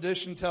what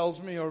tradition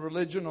tells me or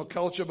religion or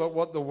culture, but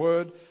what the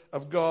Word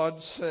of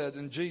God said.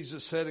 And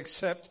Jesus said,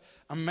 except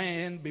a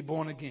man be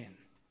born again,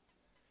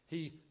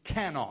 he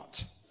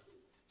cannot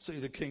see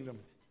the kingdom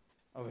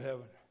of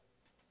heaven.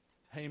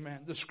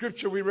 Amen. The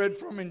scripture we read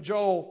from in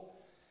Joel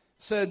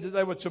said that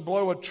they were to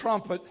blow a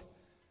trumpet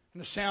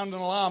and to sound an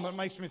alarm. It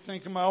makes me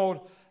think of my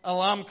old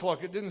alarm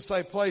clock. It didn't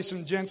say play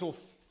some gentle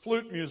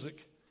flute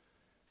music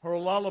or a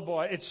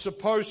lullaby. It's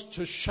supposed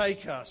to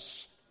shake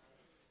us.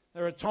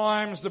 There are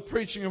times the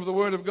preaching of the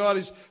Word of God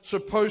is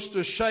supposed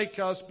to shake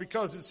us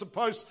because it's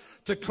supposed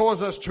to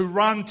cause us to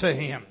run to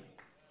Him.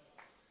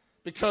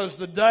 Because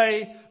the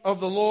day of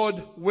the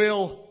Lord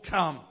will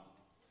come.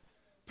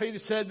 Peter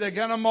said they're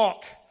going to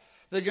mock.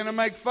 They're going to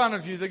make fun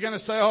of you. They're going to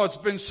say, "Oh, it's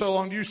been so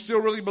long. Do you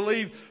still really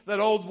believe that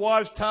old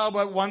wives' tale?"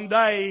 But one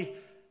day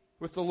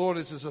with the Lord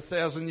is as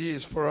 1,000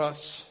 years for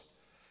us.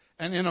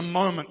 And in a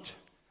moment,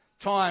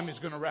 time is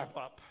going to wrap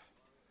up.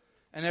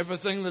 And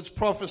everything that's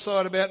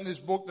prophesied about in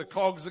this book, the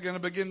cogs are going to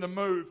begin to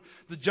move.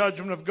 The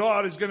judgment of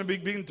God is going to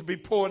begin to be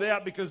poured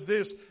out, because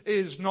this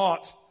is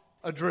not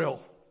a drill.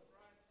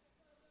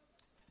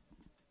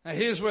 Now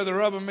here's where the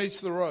rubber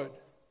meets the road.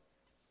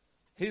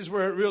 Here's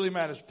where it really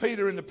matters.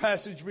 Peter, in the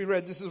passage we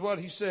read, this is what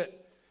he said.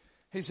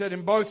 He said,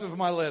 in both of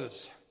my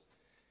letters,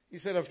 he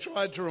said, I've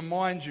tried to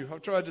remind you,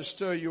 I've tried to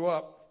stir you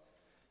up.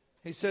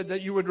 He said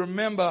that you would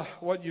remember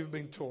what you've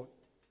been taught.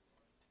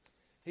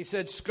 He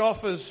said,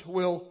 scoffers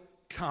will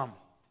come.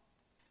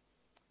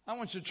 I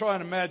want you to try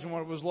and imagine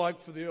what it was like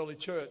for the early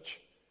church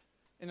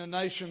in the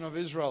nation of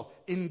Israel,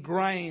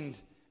 ingrained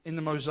in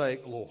the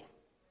Mosaic law,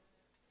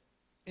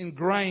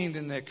 ingrained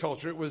in their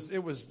culture.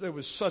 There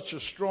was such a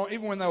strong,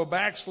 even when they were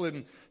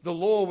backslidden, the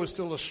law was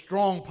still a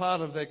strong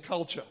part of their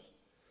culture.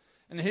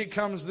 And here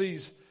comes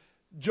these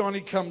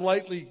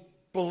Johnny-come-lately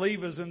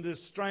believers in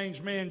this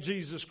strange man,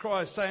 Jesus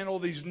Christ, saying all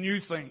these new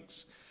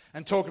things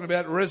and talking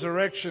about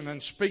resurrection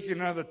and speaking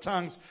in other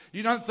tongues.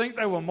 You don't think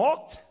they were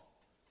mocked?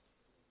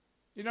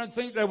 You don't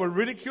think they were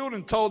ridiculed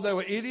and told they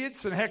were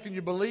idiots? And how can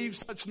you believe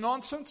such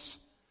nonsense?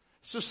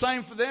 It's the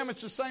same for them.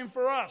 It's the same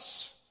for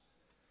us.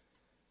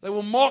 They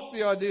will mock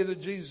the idea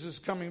that Jesus is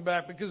coming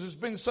back because it's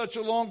been such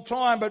a long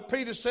time. But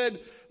Peter said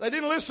they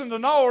didn't listen to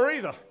Noah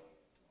either.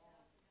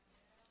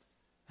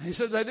 He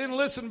said they didn't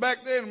listen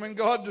back then when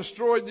God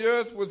destroyed the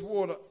earth with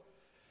water.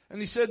 And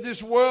he said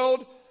this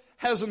world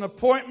has an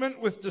appointment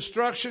with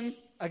destruction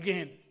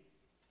again.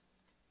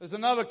 There's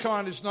another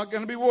kind. It's not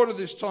going to be water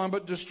this time,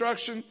 but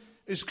destruction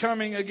is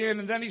coming again.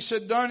 And then he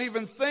said, don't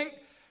even think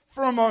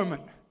for a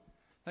moment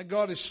that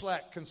God is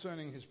slack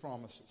concerning his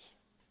promises.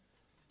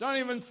 Don't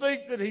even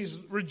think that he's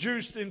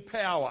reduced in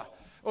power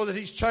or that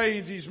he's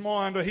changed his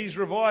mind or he's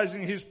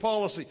revising his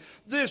policy.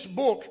 This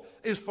book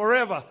is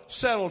forever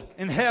settled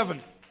in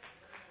heaven.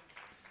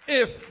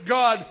 If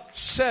God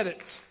said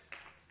it.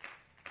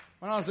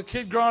 When I was a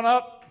kid growing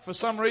up, for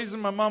some reason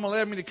my mum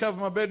allowed me to cover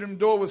my bedroom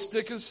door with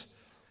stickers.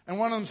 And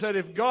one of them said,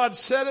 if God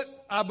said it,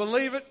 I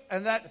believe it,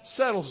 and that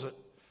settles it.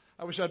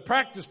 I wish I'd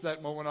practiced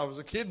that more when I was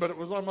a kid, but it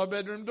was on my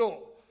bedroom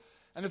door.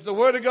 And if the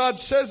Word of God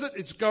says it,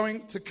 it's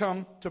going to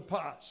come to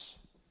pass.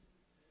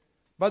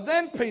 But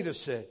then Peter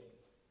said,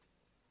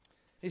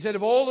 he said,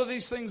 if all of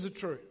these things are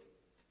true,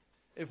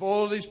 if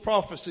all of these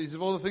prophecies,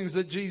 if all the things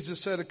that Jesus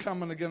said are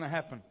coming are going to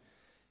happen,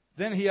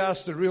 then he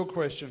asked the real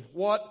question,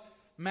 what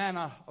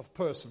manner of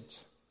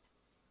persons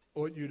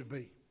ought you to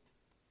be?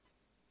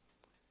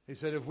 He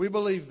said, if we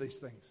believe these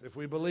things, if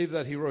we believe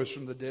that he rose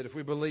from the dead, if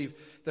we believe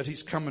that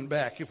he's coming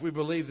back, if we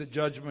believe that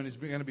judgment is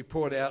going to be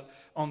poured out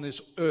on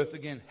this earth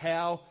again,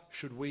 how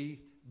should we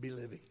be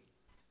living?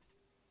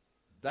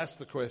 That's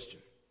the question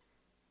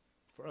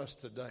for us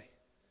today.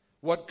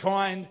 What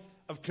kind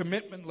of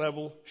commitment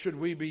level should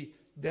we be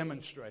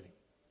demonstrating?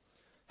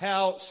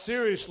 How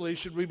seriously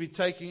should we be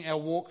taking our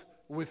walk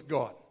with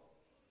God?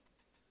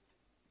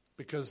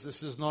 Because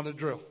this is not a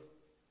drill.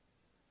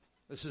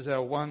 This is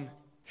our one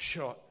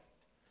shot.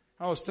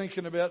 I was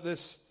thinking about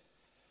this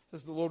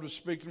as the Lord was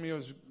speaking to me. He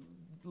was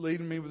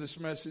leading me with this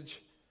message.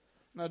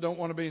 And I don't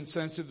want to be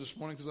insensitive this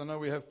morning because I know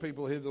we have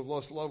people here that have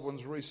lost loved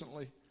ones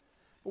recently.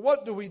 But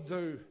what do we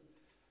do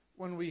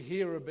when we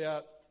hear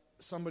about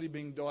somebody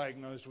being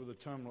diagnosed with a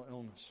terminal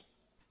illness?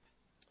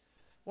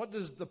 What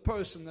does the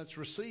person that's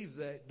received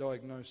that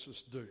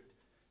diagnosis do?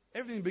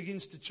 Everything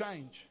begins to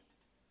change.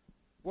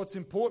 What's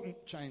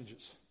important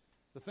changes.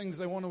 The things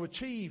they want to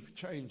achieve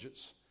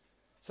changes.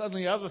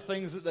 Suddenly other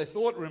things that they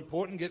thought were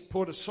important get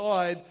put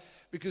aside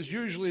because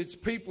usually it's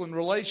people and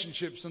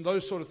relationships and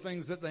those sort of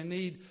things that they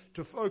need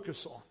to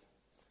focus on.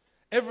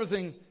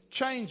 Everything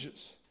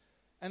changes.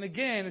 And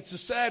again, it's a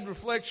sad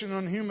reflection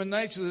on human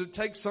nature that it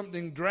takes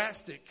something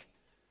drastic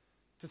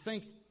to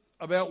think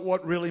about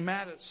what really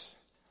matters.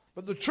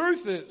 But the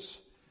truth is,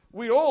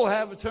 we all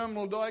have a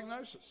terminal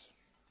diagnosis.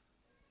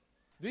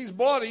 These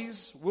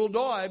bodies will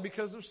die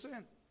because of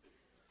sin.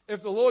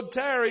 If the Lord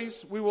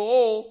tarries, we will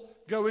all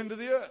go into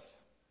the earth.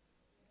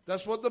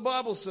 That's what the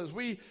Bible says.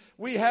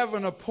 We have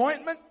an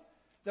appointment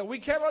that we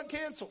cannot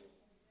cancel.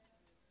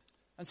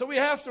 And so we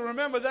have to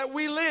remember that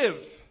we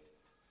live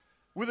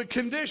with a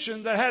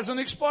condition that has an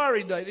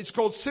expiry date. It's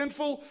called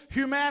sinful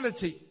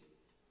humanity.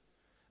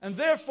 And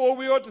therefore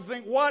we ought to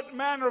think, what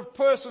manner of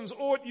persons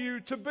ought you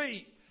to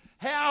be?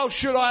 How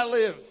should I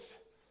live?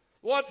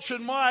 What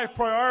should my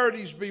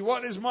priorities be?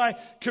 What is my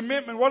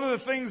commitment? What are the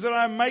things that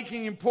I'm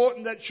making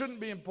important that shouldn't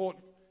be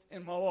important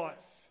in my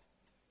life?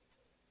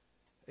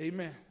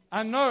 Amen.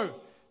 I know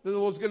that the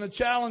Lord's going to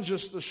challenge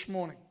us this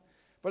morning.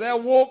 But our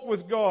walk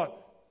with God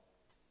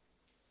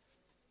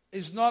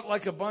is not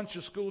like a bunch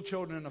of school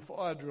children in a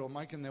fire drill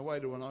making their way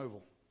to an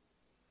oval.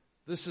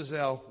 This is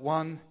our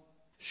one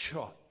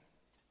shot.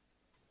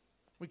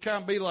 We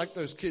can't be like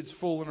those kids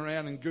fooling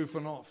around and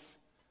goofing off.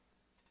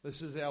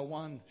 This is our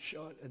one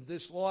shot. And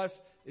this life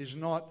is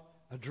not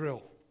a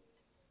drill.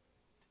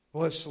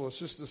 Bless the Lord.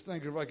 Sisters,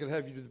 think if I could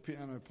have you to the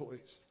piano, please.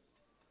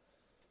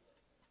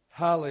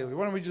 Hallelujah.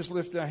 Why don't we just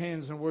lift our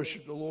hands and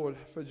worship the Lord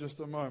for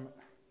just a moment.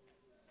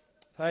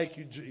 Thank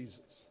you, Jesus.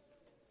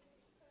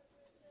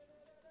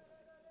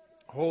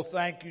 Oh,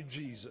 thank you,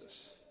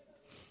 Jesus.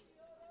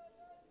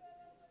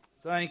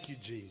 Thank you,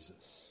 Jesus.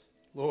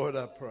 Lord,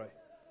 I pray.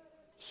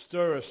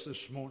 Stir us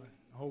this morning,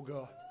 oh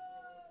God.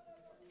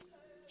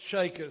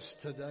 Shake us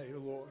today,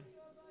 Lord.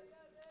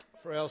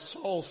 For our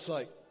soul's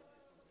sake.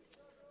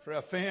 For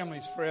our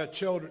families, for our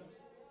children.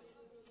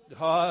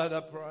 God, I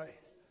pray.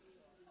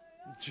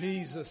 In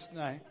Jesus'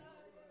 name.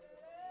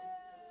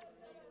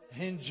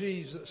 In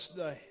Jesus'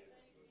 name.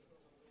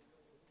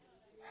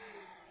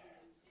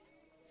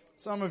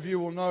 Some of you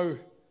will know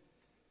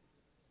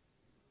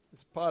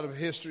this part of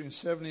history in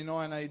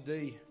 79 AD.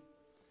 A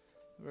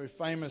very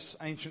famous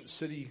ancient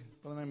city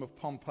by the name of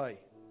Pompeii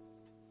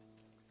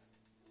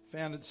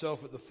found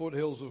itself at the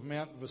foothills of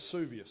Mount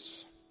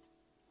Vesuvius.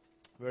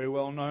 Very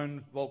well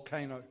known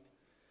volcano.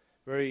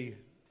 Very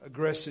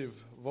aggressive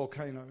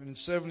volcano. And in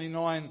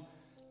 79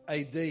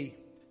 AD,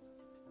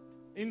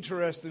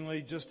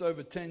 interestingly, just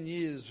over 10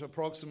 years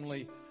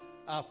approximately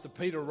after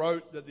Peter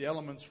wrote that the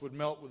elements would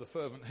melt with a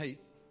fervent heat.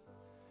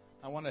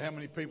 I wonder how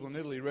many people in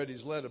Italy read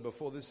his letter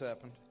before this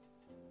happened.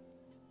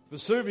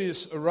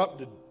 Vesuvius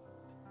erupted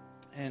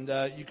And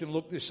you can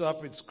look this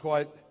up. It's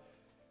quite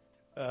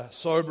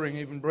sobering,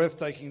 even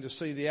breathtaking to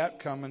see the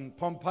outcome. And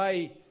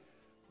Pompeii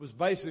was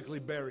basically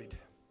buried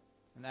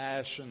in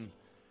ash and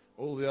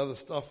all the other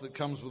stuff that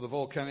comes with a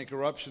volcanic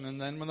eruption. And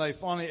then when they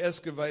finally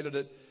excavated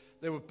it,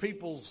 there were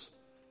people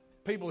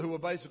who were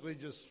basically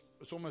just,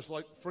 it's almost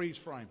like freeze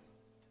frame.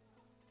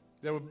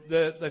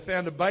 They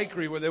found a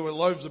bakery where there were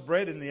loaves of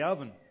bread in the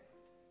oven,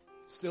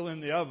 still in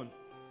the oven.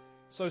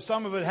 So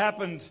some of it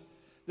happened,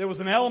 there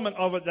was an element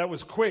of it that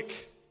was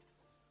quick.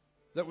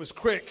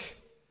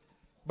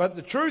 But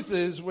the truth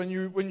is, when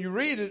you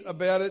read it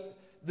about it,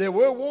 there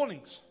were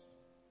warnings.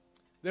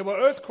 There were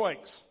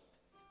earthquakes.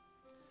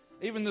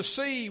 Even the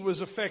sea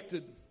was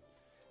affected.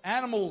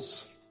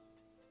 Animals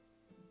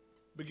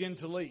began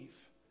to leave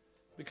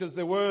because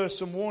there were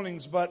some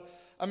warnings. But,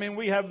 I mean,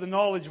 we have the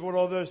knowledge of what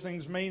all those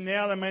things mean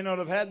now. They may not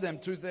have had them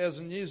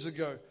 2,000 years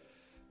ago.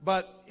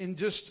 But in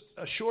just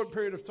a short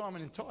period of time,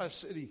 an entire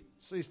city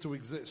ceased to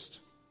exist.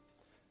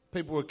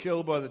 People were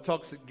killed by the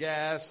toxic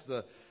gas,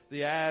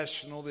 the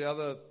ash, and all the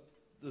other.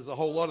 There's a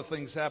whole lot of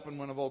things happen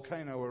when a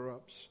volcano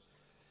erupts.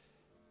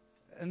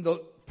 And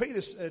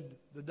Peter said,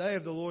 the day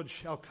of the Lord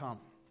shall come.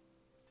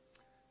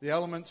 The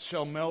elements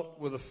shall melt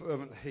with a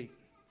fervent heat.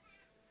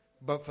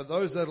 But for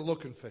those that are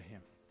looking for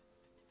him,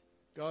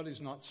 God is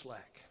not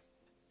slack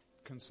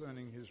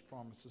concerning his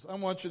promises. I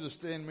want you to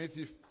stand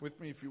with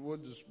me if you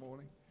would this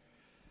morning.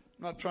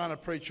 I'm not trying to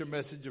preach a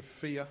message of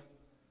fear.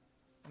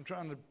 I'm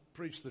trying to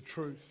preach the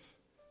truth.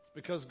 It's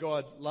because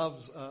God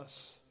loves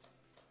us.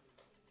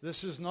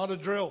 This is not a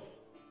drill.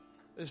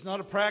 It's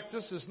not a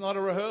practice. It's not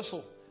a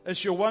rehearsal.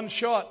 It's your one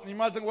shot. And you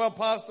might think, well,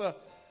 Pastor,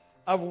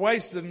 I've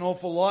wasted an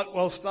awful lot.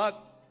 Well, start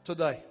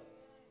today.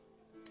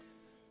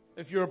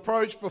 If your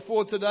approach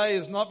before today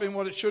has not been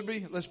what it should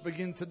be, let's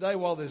begin today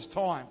while there's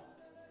time.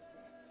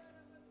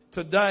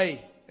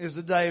 Today is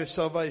the day of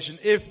salvation.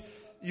 If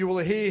you will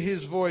hear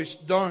his voice,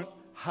 don't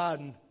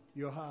harden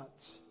your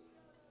hearts.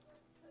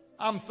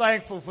 I'm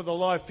thankful for the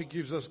life he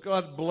gives us.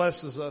 God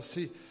blesses us.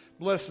 He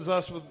blesses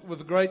us with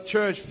a great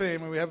church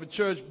family. We have a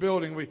church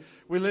building.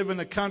 We live in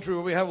a country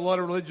where we have a lot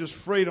of religious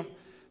freedom.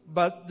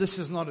 But this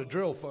is not a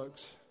drill,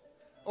 folks.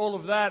 All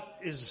of that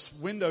is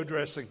window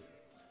dressing.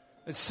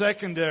 It's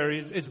secondary.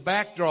 It's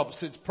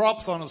backdrops. It's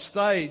props on a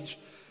stage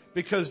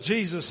because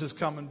Jesus is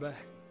coming back.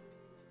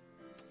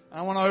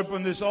 I want to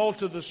open this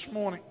altar this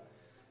morning.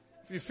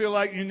 If you feel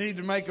like you need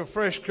to make a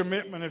fresh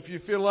commitment, if you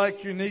feel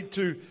like you need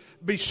to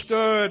be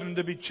stirred and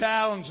to be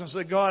challenged and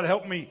say, God,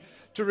 help me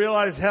to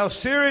realize how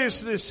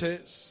serious this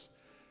is.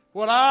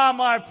 What are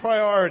my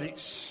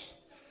priorities?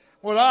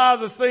 What are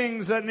the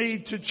things that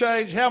need to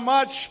change? How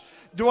much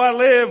do I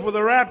live with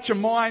a rapture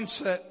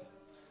mindset?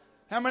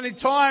 How many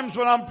times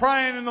when I'm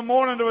praying in the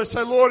morning do I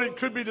say, Lord, it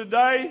could be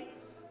today.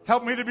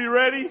 Help me to be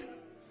ready.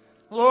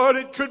 Lord,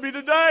 it could be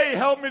today.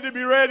 Help me to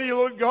be ready.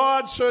 Lord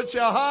God, search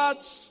our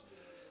hearts.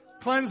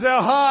 Cleanse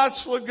our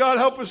hearts. Lord God,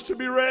 help us to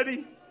be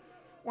ready.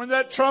 When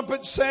that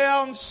trumpet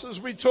sounds, as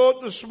we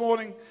taught this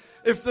morning,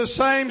 if the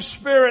same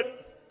Spirit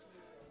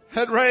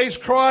had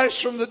raised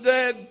Christ from the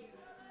dead,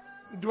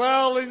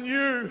 dwell in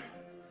you,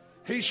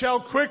 he shall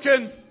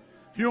quicken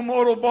your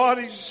mortal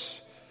bodies.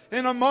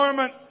 In a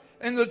moment,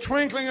 in the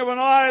twinkling of an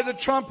eye, the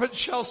trumpet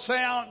shall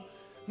sound,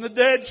 and the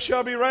dead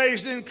shall be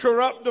raised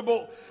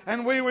incorruptible,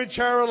 and we which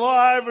are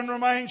alive and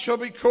remain shall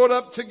be caught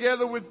up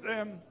together with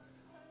them.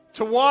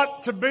 To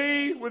what? To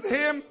be with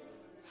him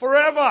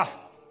forever.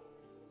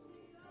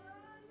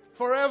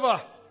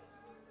 Forever.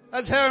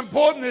 That's how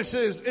important this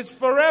is. It's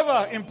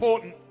forever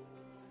important.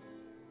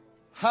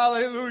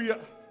 Hallelujah.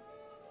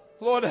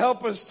 Lord,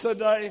 help us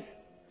today.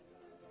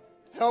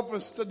 Help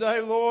us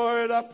today, Lord. I